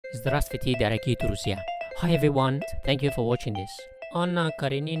Здравствуйте, дорогие друзья. Hi everyone, thank you for watching this. Anna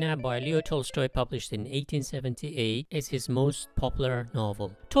Karenina by Leo Tolstoy, published in 1878, is his most popular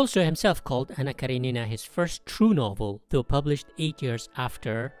novel. Tolstoy himself called Anna Karenina his first true novel, though published 8 years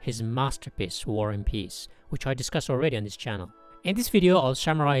after his masterpiece War and Peace, which I discussed already on this channel. In this video, I'll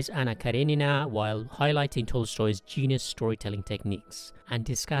summarize Anna Karenina while highlighting Tolstoy's genius storytelling techniques and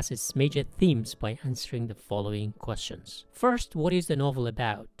discuss its major themes by answering the following questions. First, what is the novel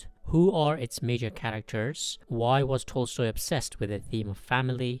about? Who are its major characters? Why was Tolstoy obsessed with the theme of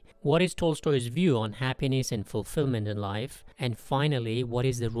family? What is Tolstoy's view on happiness and fulfillment in life? And finally, what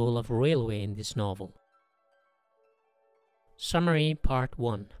is the role of railway in this novel? Summary Part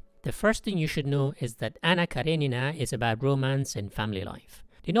 1. The first thing you should know is that Anna Karenina is about romance and family life.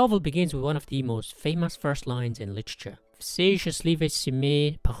 The novel begins with one of the most famous first lines in literature. Все счастливые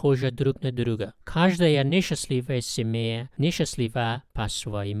семьи похожи друг на друга. Каждая несчастливая семья несчастлива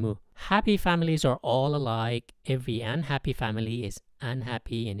по-своему. Happy families are all alike. Every unhappy family is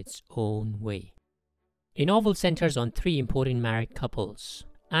unhappy in its own way. The novel centers on three important married couples: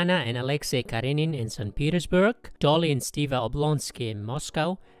 Anna and Alexei Karenin in St. Petersburg, Dolly and Steva Oblonsky in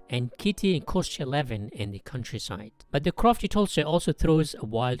Moscow, and Kitty and Kostya Levin in the countryside. But the crafty Tolstoy also throws a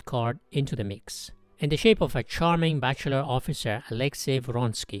wild card into the mix, in the shape of a charming bachelor officer, Alexei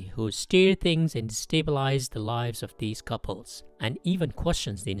Vronsky, who steers things and destabilizes the lives of these couples, and even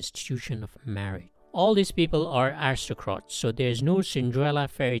questions the institution of marriage. All these people are aristocrats, so there's no Cinderella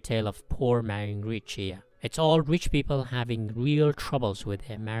fairy tale of poor marrying rich here. It's all rich people having real troubles with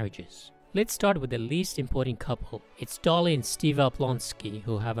their marriages. Let's start with the least important couple. It's Dolly and Steva Oblonsky,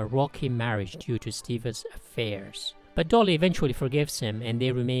 who have a rocky marriage due to Steva's affairs. But Dolly eventually forgives him and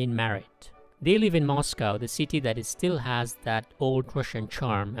they remain married. They live in Moscow, the city that still has that old Russian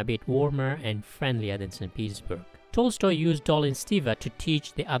charm, a bit warmer and friendlier than St. Petersburg. Tolstoy used Dolly and Steva to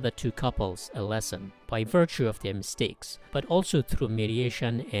teach the other two couples a lesson by virtue of their mistakes, but also through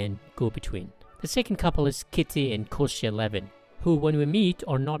mediation and go-between. The second couple is Kitty and Kostya Levin, who when we meet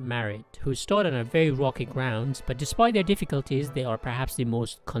are not married, who start on a very rocky ground, but despite their difficulties, they are perhaps the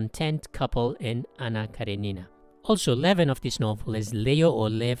most content couple in Anna Karenina. Also, Levin of this novel is Leo or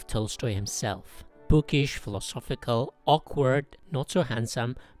Lev Tolstoy himself. Bookish, philosophical, awkward, not so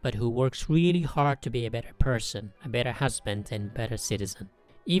handsome, but who works really hard to be a better person, a better husband and better citizen.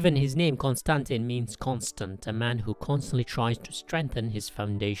 Even his name Konstantin means constant, a man who constantly tries to strengthen his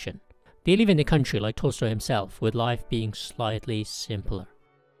foundation. They live in the country like Tolstoy himself, with life being slightly simpler.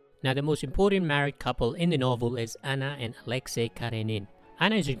 Now, the most important married couple in the novel is Anna and Alexei Karenin.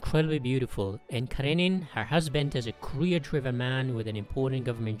 Anna is incredibly beautiful, and Karenin, her husband, is a career-driven man with an important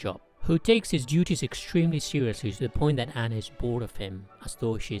government job, who takes his duties extremely seriously to the point that Anna is bored of him, as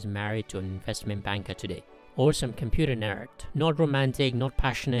though she is married to an investment banker today, or some computer nerd, not romantic, not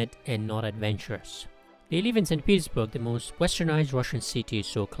passionate, and not adventurous. They live in St. Petersburg, the most westernized Russian city,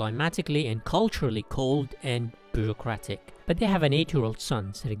 so climatically and culturally cold and bureaucratic. But they have an 8-year-old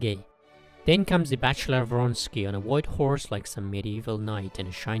son, Sergei. Then comes the bachelor Vronsky on a white horse like some medieval knight in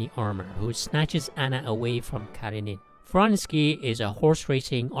a shiny armor, who snatches Anna away from Karenin. Vronsky is a horse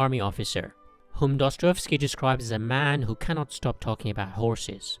racing army officer, whom Dostoevsky describes as a man who cannot stop talking about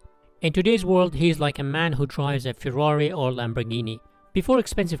horses. In today's world, he is like a man who drives a Ferrari or Lamborghini. Before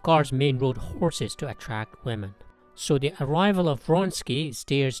expensive cars, men rode horses to attract women. So the arrival of Vronsky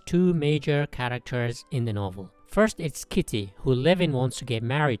steers two major characters in the novel. First, it's Kitty, who Levin wants to get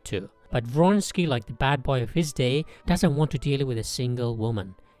married to. But Vronsky, like the bad boy of his day, doesn't want to deal with a single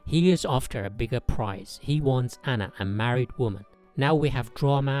woman. He is after a bigger prize. He wants Anna, a married woman. Now we have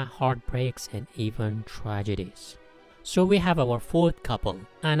drama, heartbreaks, and even tragedies. So we have our fourth couple,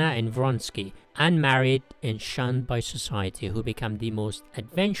 Anna and Vronsky, unmarried and shunned by society, who become the most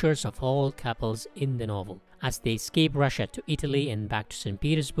adventurous of all couples in the novel, as they escape Russia to Italy and back to St.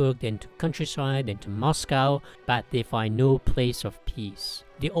 Petersburg, then to countryside, then to Moscow, but they find no place of peace.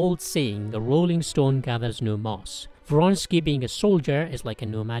 The old saying, the rolling stone gathers no moss. Vronsky, being a soldier, is like a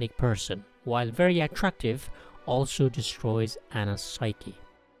nomadic person, while very attractive, also destroys Anna's psyche.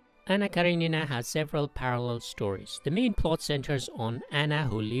 Anna Karenina has several parallel stories. The main plot centers on Anna,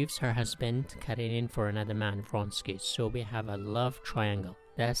 who leaves her husband Karenin for another man, Vronsky, so we have a love triangle.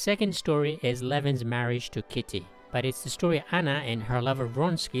 The second story is Levin's marriage to Kitty, but it's the story of Anna and her lover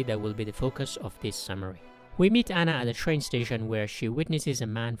Vronsky that will be the focus of this summary. We meet Anna at the train station where she witnesses a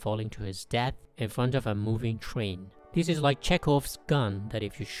man falling to his death in front of a moving train. This is like Chekhov's gun, that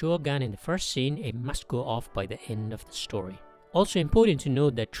if you show a gun in the first scene, it must go off by the end of the story. Also important to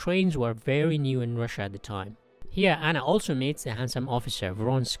note that trains were very new in Russia at the time. Here, Anna also meets the handsome officer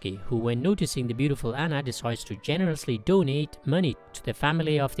Vronsky, who when noticing the beautiful Anna decides to generously donate money to the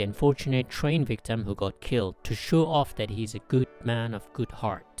family of the unfortunate train victim who got killed to show off that he's a good man of good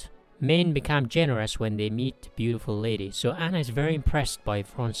heart. Men become generous when they meet beautiful ladies, so Anna is very impressed by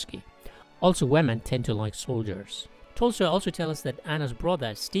Vronsky. Also, women tend to like soldiers. Tolstoy also tells us that Anna's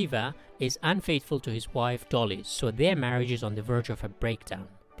brother Stiva is unfaithful to his wife Dolly, so their marriage is on the verge of a breakdown.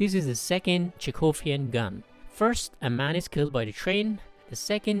 This is the second Chekhovian gun. First, a man is killed by the train. The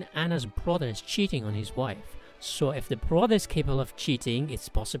second, Anna's brother is cheating on his wife. So if the brother is capable of cheating, it's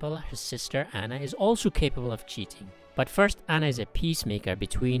possible her sister Anna is also capable of cheating. But first, Anna is a peacemaker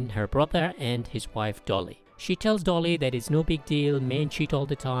between her brother and his wife Dolly. She tells Dolly that it's no big deal, men cheat all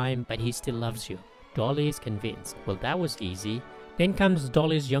the time, but he still loves you. Dolly is convinced. Well, that was easy. Then comes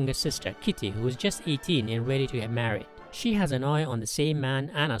Dolly's younger sister, Kitty, who is just 18 and ready to get married. She has an eye on the same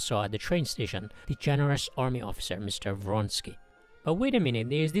man Anna saw at the train station, the generous army officer, Mr. Vronsky. But wait a minute,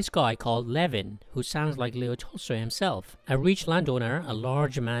 there's this guy called Levin, who sounds like Leo Tolstoy himself. A rich landowner, a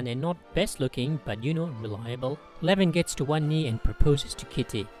large man and not best looking, but reliable. Levin gets to one knee and proposes to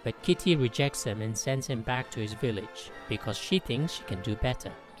Kitty, but Kitty rejects him and sends him back to his village, because she thinks she can do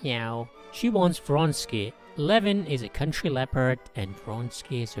better. Meow. She wants Vronsky. Levin is a country leopard and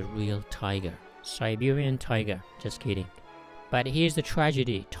Vronsky is a real tiger. Siberian tiger, just kidding. But here's the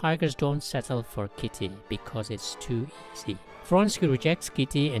tragedy, tigers don't settle for Kitty because it's too easy. Vronsky rejects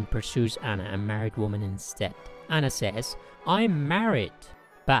Kitty and pursues Anna, a married woman instead. Anna says, I'm married.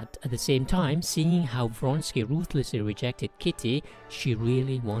 But at the same time, seeing how Vronsky ruthlessly rejected Kitty, she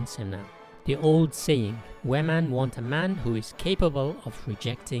really wants him now. The old saying, women want a man who is capable of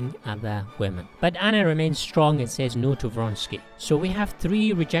rejecting other women. But Anna remains strong and says no to Vronsky. So we have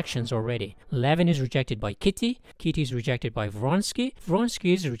 3 rejections already. Levin is rejected by Kitty, Kitty is rejected by Vronsky,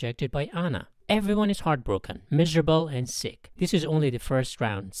 Vronsky is rejected by Anna. Everyone is heartbroken, miserable and sick. This is only the first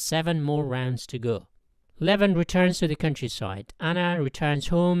round, 7 more rounds to go. Levin returns to the countryside. Anna returns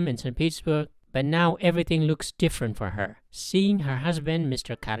home in St. Petersburg. But now everything looks different for her. Seeing her husband,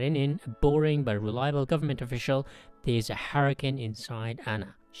 Mr. Karenin, a boring but reliable government official, there is a hurricane inside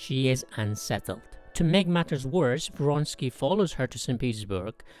Anna. She is unsettled. To make matters worse, Vronsky follows her to St.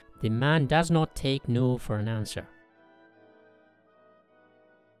 Petersburg. The man does not take no for an answer.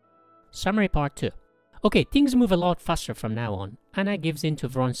 Summary part 2. Okay, things move a lot faster from now on. Anna gives in to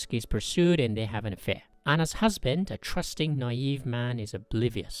Vronsky's pursuit and they have an affair. Anna's husband, a trusting, naive man, is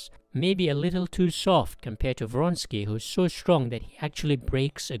oblivious. Maybe a little too soft compared to Vronsky, who is so strong that he actually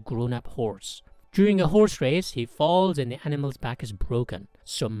breaks a grown-up horse. During a horse race, he falls and the animal's back is broken,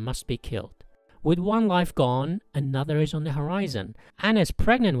 so must be killed. With one life gone, another is on the horizon. Anna is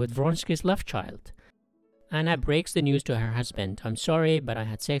pregnant with Vronsky's love child. Anna breaks the news to her husband. I'm sorry, but I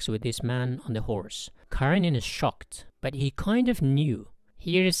had sex with this man on the horse. Karenin is shocked, but he kind of knew.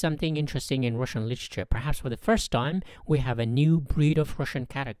 Here is something interesting in Russian literature. Perhaps for the first time, we have a new breed of Russian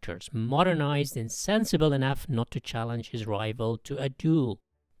characters, modernized and sensible enough not to challenge his rival to a duel.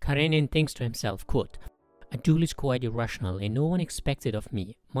 Karenin thinks to himself, quote, a duel is quite irrational and no one expected of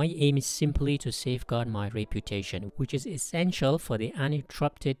me. My aim is simply to safeguard my reputation, which is essential for the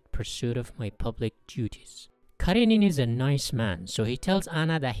uninterrupted pursuit of my public duties. Karenin is a nice man, so he tells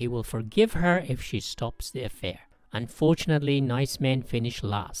Anna that he will forgive her if she stops the affair. Unfortunately, nice men finish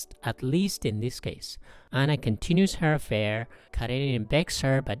last, at least in this case. Anna continues her affair. Karenin begs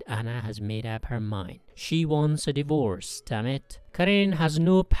her, but Anna has made up her mind. She wants a divorce, damn it. Karenin has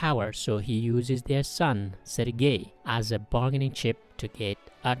no power, so he uses their son, Sergei, as a bargaining chip to get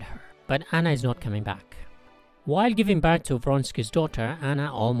at her. But Anna is not coming back. While giving birth to Vronsky's daughter,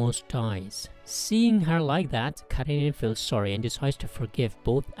 Anna almost dies. Seeing her like that, Karenin feels sorry and decides to forgive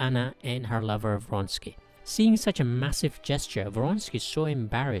both Anna and her lover Vronsky. Seeing such a massive gesture, Vronsky is so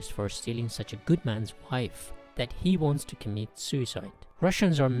embarrassed for stealing such a good man's wife that he wants to commit suicide.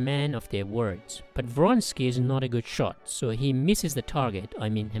 Russians are men of their words, but Vronsky is not a good shot, so he misses the target, I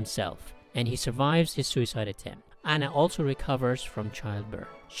mean himself, and he survives his suicide attempt. Anna also recovers from childbirth.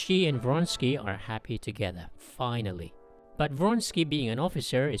 She and Vronsky are happy together, finally. But Vronsky, being an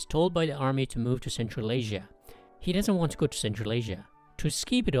officer, is told by the army to move to Central Asia. He doesn't want to go to Central Asia. To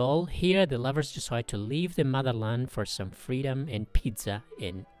skip it all, here the lovers decide to leave the motherland for some freedom and pizza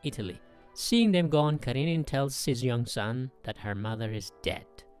in Italy. Seeing them gone, Karenin tells his young son that her mother is dead.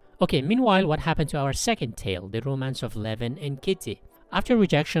 Okay, meanwhile, what happened to our second tale, the romance of Levin and Kitty? After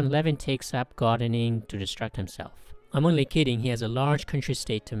rejection, Levin takes up gardening to distract himself. I'm only kidding, he has a large country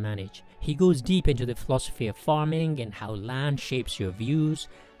state to manage. He goes deep into the philosophy of farming and how land shapes your views,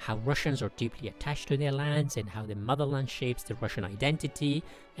 how Russians are deeply attached to their lands, and how the motherland shapes the Russian identity,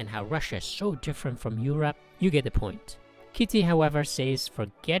 and how Russia is so different from Europe. You get the point. Kitty, however, says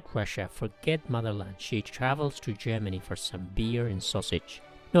forget Russia, forget motherland. She travels to Germany for some beer and sausage.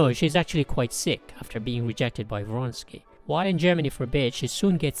 No, she's actually quite sick after being rejected by Vronsky. While in Germany for a bit, she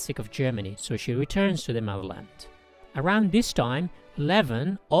soon gets sick of Germany, so she returns to the motherland. Around this time,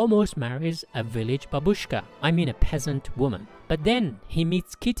 Levin almost marries a village babushka, a peasant woman. But then he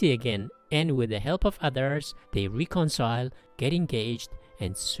meets Kitty again, and with the help of others, they reconcile, get engaged,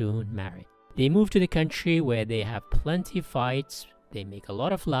 and soon marry. They move to the country where they have plenty of fights, they make a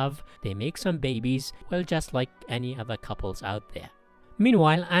lot of love, they make some babies, well, just like any other couples out there.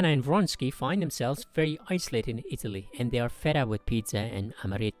 Meanwhile, Anna and Vronsky find themselves very isolated in Italy, and they are fed up with pizza and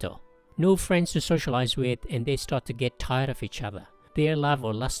amaretto. No friends to socialize with, and they start to get tired of each other. Their love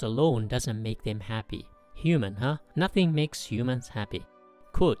or lust alone doesn't make them happy. Human, huh? Nothing makes humans happy.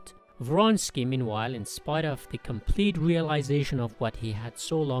 Quote, Vronsky, meanwhile, in spite of the complete realization of what he had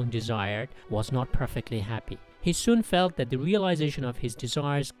so long desired, was not perfectly happy. He soon felt that the realization of his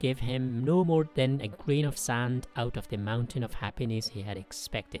desires gave him no more than a grain of sand out of the mountain of happiness he had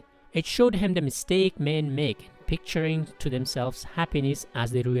expected. It showed him the mistake men make in picturing to themselves happiness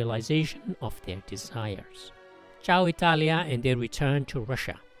as the realization of their desires. Ciao Italia, and they return to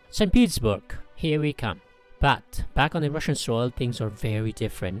Russia. St. Petersburg, here we come. But back on the Russian soil, things are very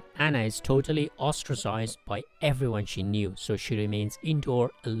different. Anna is totally ostracized by everyone she knew, so she remains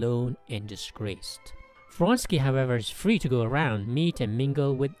indoor, alone and disgraced. Vronsky, however, is free to go around, meet and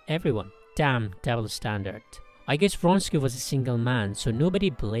mingle with everyone. Damn double standard. I guess Vronsky was a single man, so nobody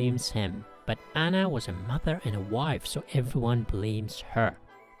blames him. But Anna was a mother and a wife, so everyone blames her.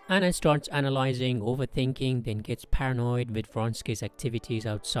 Anna starts analyzing, overthinking, then gets paranoid with Vronsky's activities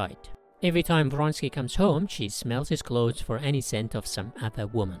outside. Every time Vronsky comes home, she smells his clothes for any scent of some other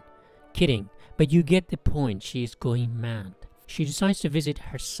woman. Kidding, but you get the point, she is going mad. She decides to visit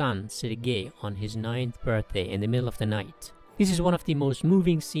her son, Sergei, on his 9th birthday in the middle of the night. This is one of the most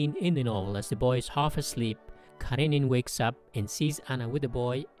moving scenes in the novel. As the boy is half asleep, Karenin wakes up and sees Anna with the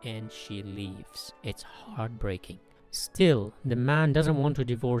boy, and she leaves. It's heartbreaking. Still, the man doesn't want to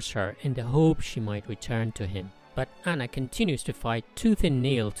divorce her in the hope she might return to him. But Anna continues to fight tooth and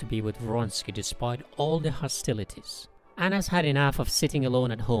nail to be with Vronsky despite all the hostilities. Anna's had enough of sitting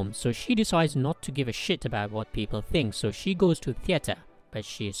alone at home, so she decides not to give a shit about what people think, so she goes to theater. But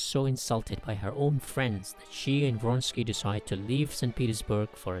she is so insulted by her own friends that she and Vronsky decide to leave St. Petersburg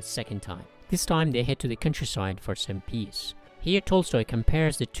for a second time. This time they head to the countryside for some peace. Here Tolstoy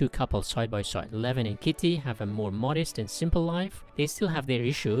compares the two couples side by side. Levin and Kitty have a more modest and simple life. They still have their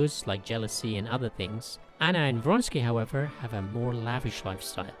issues like jealousy and other things. Anna and Vronsky, however, have a more lavish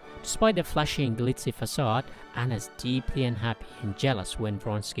lifestyle. Despite the flashy and glitzy facade, Anna's deeply unhappy and jealous when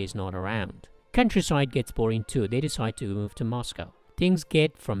Vronsky is not around. Countryside gets boring too. They decide to move to Moscow. Things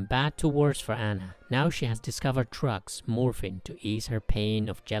get from bad to worse for Anna. Now she has discovered drugs, morphine, to ease her pain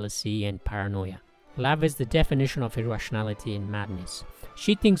of jealousy and paranoia. Love is the definition of irrationality and madness.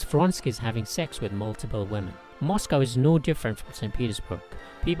 She thinks Vronsky is having sex with multiple women. Moscow is no different from St. Petersburg.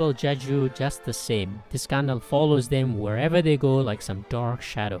 People judge you just the same. The scandal follows them wherever they go like some dark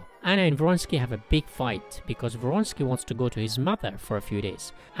shadow. Anna and Vronsky have a big fight because Vronsky wants to go to his mother for a few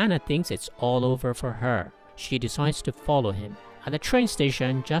days. Anna thinks it's all over for her. She decides to follow him. At the train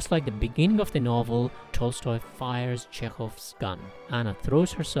station, just like the beginning of the novel, Tolstoy fires Chekhov's gun. Anna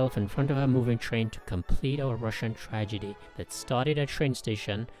throws herself in front of a moving train to complete our Russian tragedy that started at train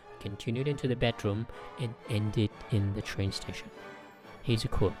station, continued into the bedroom, and ended in the train station. Here's a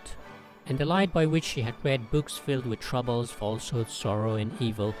quote. And the light by which she had read books filled with troubles, falsehood, sorrow, and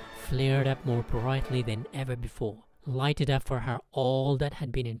evil flared up more brightly than ever before. Lighted up for her all that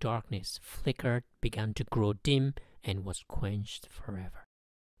had been in darkness, flickered, began to grow dim, and was quenched forever.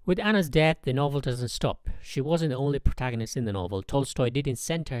 With Anna's death, the novel doesn't stop. She wasn't the only protagonist in the novel. Tolstoy didn't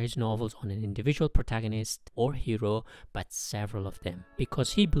center his novels on an individual protagonist or hero, but several of them,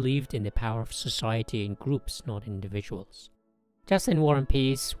 because he believed in the power of society in groups, not individuals. Just in War and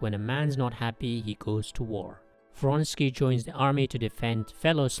Peace, when a man's not happy, he goes to war. Vronsky joins the army to defend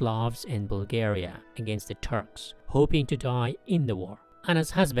fellow Slavs in Bulgaria against the Turks, hoping to die in the war.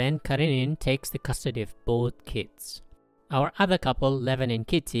 Anna's husband, Karenin, takes the custody of both kids. Our other couple, Levin and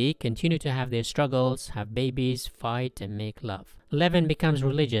Kitty, continue to have their struggles, have babies, fight, and make love. Levin becomes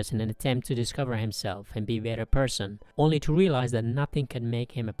religious in an attempt to discover himself and be a better person, only to realize that nothing can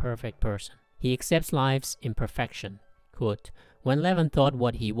make him a perfect person. He accepts life's imperfection. Quote, When Levin thought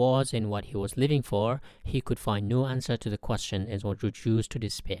what he was and what he was living for, he could find no answer to the question and was reduced to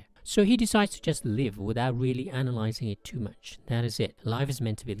despair. So he decides to just live without really analyzing it too much. That is it. Life is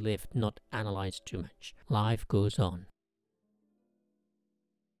meant to be lived, not analyzed too much. Life goes on.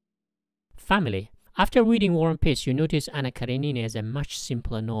 Family. After reading War and Peace, you notice Anna Karenina is a much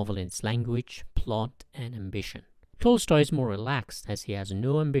simpler novel in its language, plot, and ambition. Tolstoy is more relaxed as he has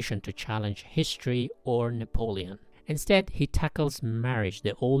no ambition to challenge history or Napoleon. Instead, he tackles marriage,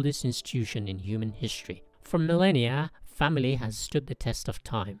 the oldest institution in human history. For millennia, family has stood the test of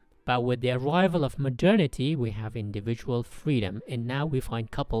time. But with the arrival of modernity, we have individual freedom, and now we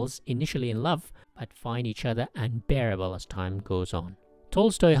find couples initially in love, but find each other unbearable as time goes on.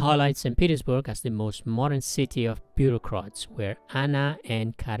 Tolstoy highlights St. Petersburg as the most modern city of bureaucrats, where Anna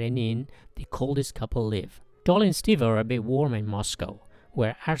and Karenin, the coldest couple, live. Dolly and Steve are a bit warm in Moscow,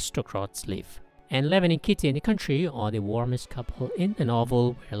 where aristocrats live. And Levin and Kitty in the country are the warmest couple in the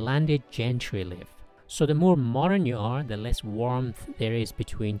novel, where landed gentry live. So the more modern you are, the less warmth there is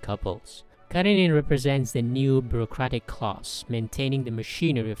between couples. Karenin represents the new bureaucratic class, maintaining the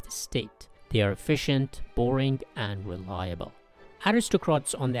machinery of the state. They are efficient, boring, and reliable.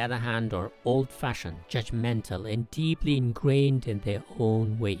 Aristocrats, on the other hand, are old-fashioned, judgmental, and deeply ingrained in their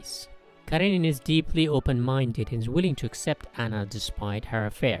own ways. Karenin is deeply open-minded and is willing to accept Anna despite her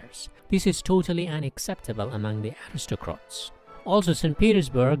affairs. This is totally unacceptable among the aristocrats. Also, St.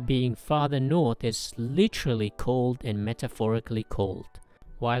 Petersburg, being farther north, is literally cold and metaphorically cold,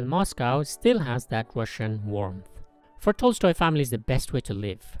 while Moscow still has that Russian warmth. For Tolstoy, family is the best way to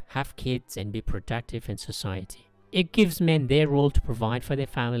live, have kids, and be productive in society. It gives men their role to provide for their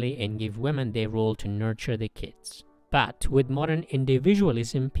family and give women their role to nurture their kids. But with modern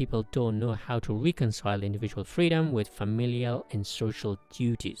individualism, people don't know how to reconcile individual freedom with familial and social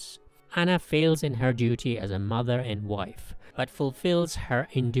duties. Anna fails in her duty as a mother and wife, but fulfills her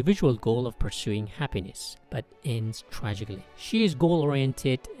individual goal of pursuing happiness, but ends tragically. She is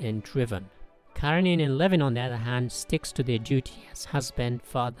goal-oriented and driven. Karenin and Levin, on the other hand, sticks to their duty as husband,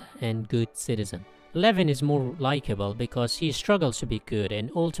 father, and good citizen. Levin is more likable because he struggles to be good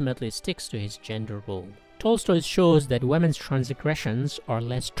and ultimately sticks to his gender role. Tolstoy shows that women's transgressions are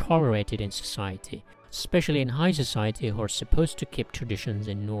less tolerated in society, especially in high society who are supposed to keep traditions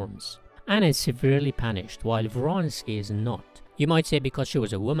and norms. Anna is severely punished, while Vronsky is not. You might say because she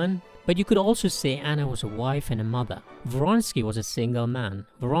was a woman, but you could also say Anna was a wife and a mother. Vronsky was a single man.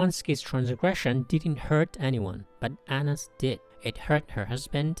 Vronsky's transgression didn't hurt anyone, but Anna's did. It hurt her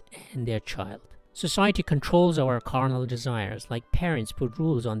husband and their child. Society controls our carnal desires, like parents put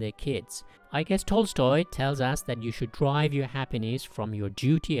rules on their kids. I guess Tolstoy tells us that you should drive your happiness from your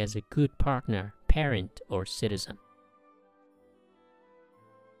duty as a good partner, parent, or citizen.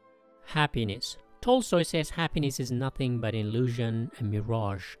 Happiness. Tolstoy says happiness is nothing but an illusion, a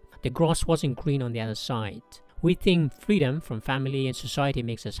mirage. The grass wasn't green on the other side. We think freedom from family and society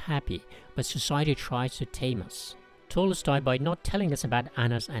makes us happy, but society tries to tame us. Tolstoy, by not telling us about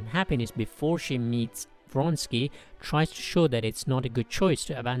Anna's unhappiness before she meets Vronsky, tries to show that it's not a good choice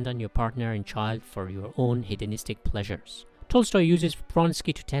to abandon your partner and child for your own hedonistic pleasures. Tolstoy uses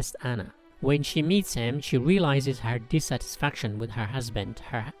Vronsky to test Anna. When she meets him, she realizes her dissatisfaction with her husband,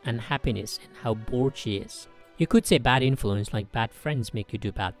 her unhappiness, and how bored she is. You could say bad influence, like bad friends make you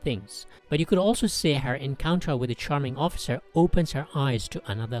do bad things, but you could also say her encounter with a charming officer opens her eyes to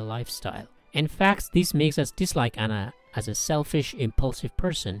another lifestyle. In fact, this makes us dislike Anna as a selfish, impulsive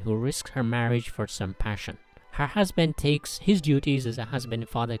person who risks her marriage for some passion. Her husband takes his duties as a husband and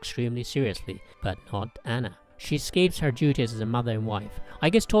father extremely seriously, but not Anna. She escapes her duties as a mother and wife. I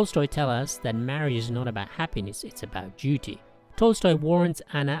guess Tolstoy tells us that marriage is not about happiness, it's about duty. Tolstoy warns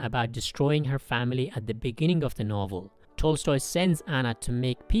Anna about destroying her family at the beginning of the novel. Tolstoy sends Anna to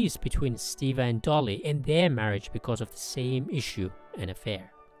make peace between Stiva and Dolly and their marriage because of the same issue, an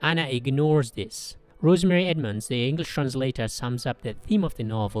affair. Anna ignores this. Rosemary Edmonds, the English translator, sums up the theme of the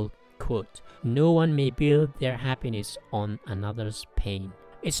novel, quote, "No one may build their happiness on another's pain."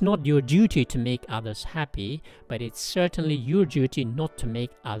 It's not your duty to make others happy, but it's certainly your duty not to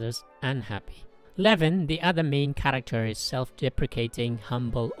make others unhappy. Levin, the other main character, is self-deprecating,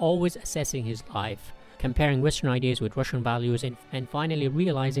 humble, always assessing his life, comparing Western ideas with Russian values, and finally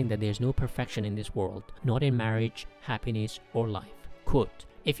realizing that there's no perfection in this world, not in marriage, happiness, or life. Quote,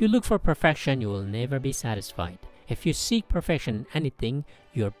 "If you look for perfection, you will never be satisfied. If you seek perfection in anything,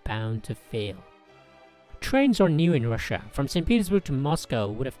 you're bound to fail." Trains are new in Russia. From St. Petersburg to Moscow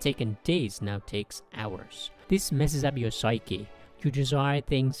would have taken days, now takes hours. This messes up your psyche. You desire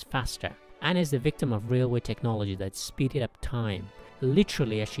things faster. Anna is the victim of railway technology that speeded up time.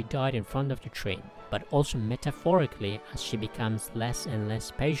 literally as she died in front of the train, but also metaphorically as she becomes less and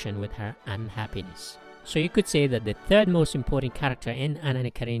less patient with her unhappiness. So you could say that the third most important character in Anna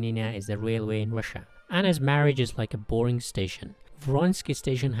Karenina is the railway in Russia. Anna's marriage is like a boring station. Vronsky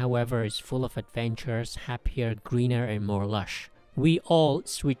station, however, is full of adventures, happier, greener and more lush. We all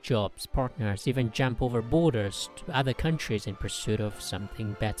switch jobs, partners, even jump over borders to other countries in pursuit of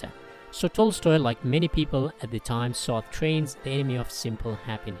something better. So Tolstoy, like many people at the time, saw trains the enemy of simple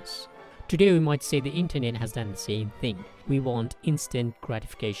happiness. Today we might say the internet has done the same thing. We want instant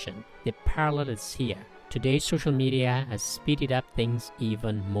gratification. The parallel is here. Today's social media has speeded up things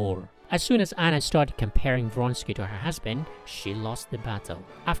even more. As soon as Anna started comparing Vronsky to her husband, she lost the battle.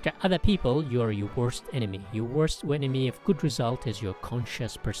 After other people, you are your worst enemy. Your worst enemy of good result is your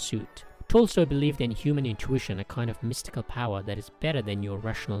conscious pursuit. Tolstoy believed in human intuition, a kind of mystical power that is better than your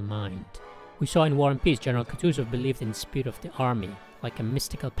rational mind. We saw in War and Peace, General Kutuzov believed in the spirit of the army, like a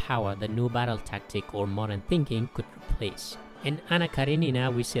mystical power that no battle tactic or modern thinking could replace. In Anna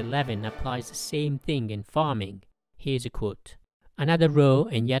Karenina, we see Levin applies the same thing in farming. Here's a quote. Another row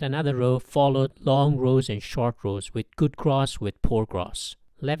and yet another row followed, long rows and short rows, with good grass, with poor grass.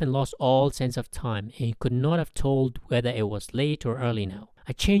 Levin lost all sense of time, and he could not have told whether it was late or early now.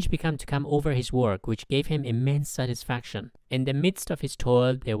 A change began to come over his work, which gave him immense satisfaction. In the midst of his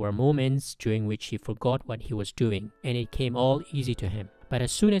toil, there were moments during which he forgot what he was doing, and it came all easy to him. But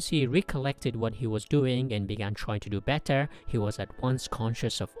as soon as he recollected what he was doing and began trying to do better, he was at once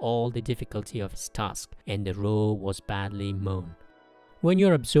conscious of all the difficulty of his task, and the row was badly mown. When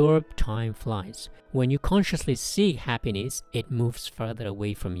you're absorbed, time flies. When you consciously seek happiness, it moves further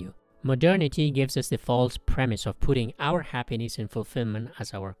away from you. Modernity gives us the false premise of putting our happiness and fulfillment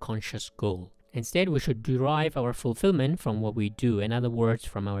as our conscious goal. Instead, we should derive our fulfillment from what we do, in other words,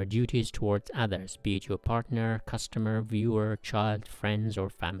 from our duties towards others, be it your partner, customer, viewer, child, friends,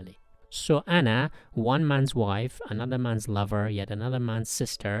 or family. So Anna, one man's wife, another man's lover, yet another man's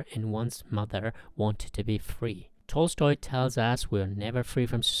sister, and one's mother, wanted to be free. Tolstoy tells us we are never free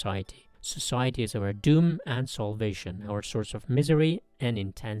from society. Society is our doom and salvation, our source of misery and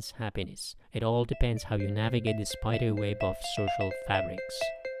intense happiness. It all depends how you navigate the spider web of social fabrics.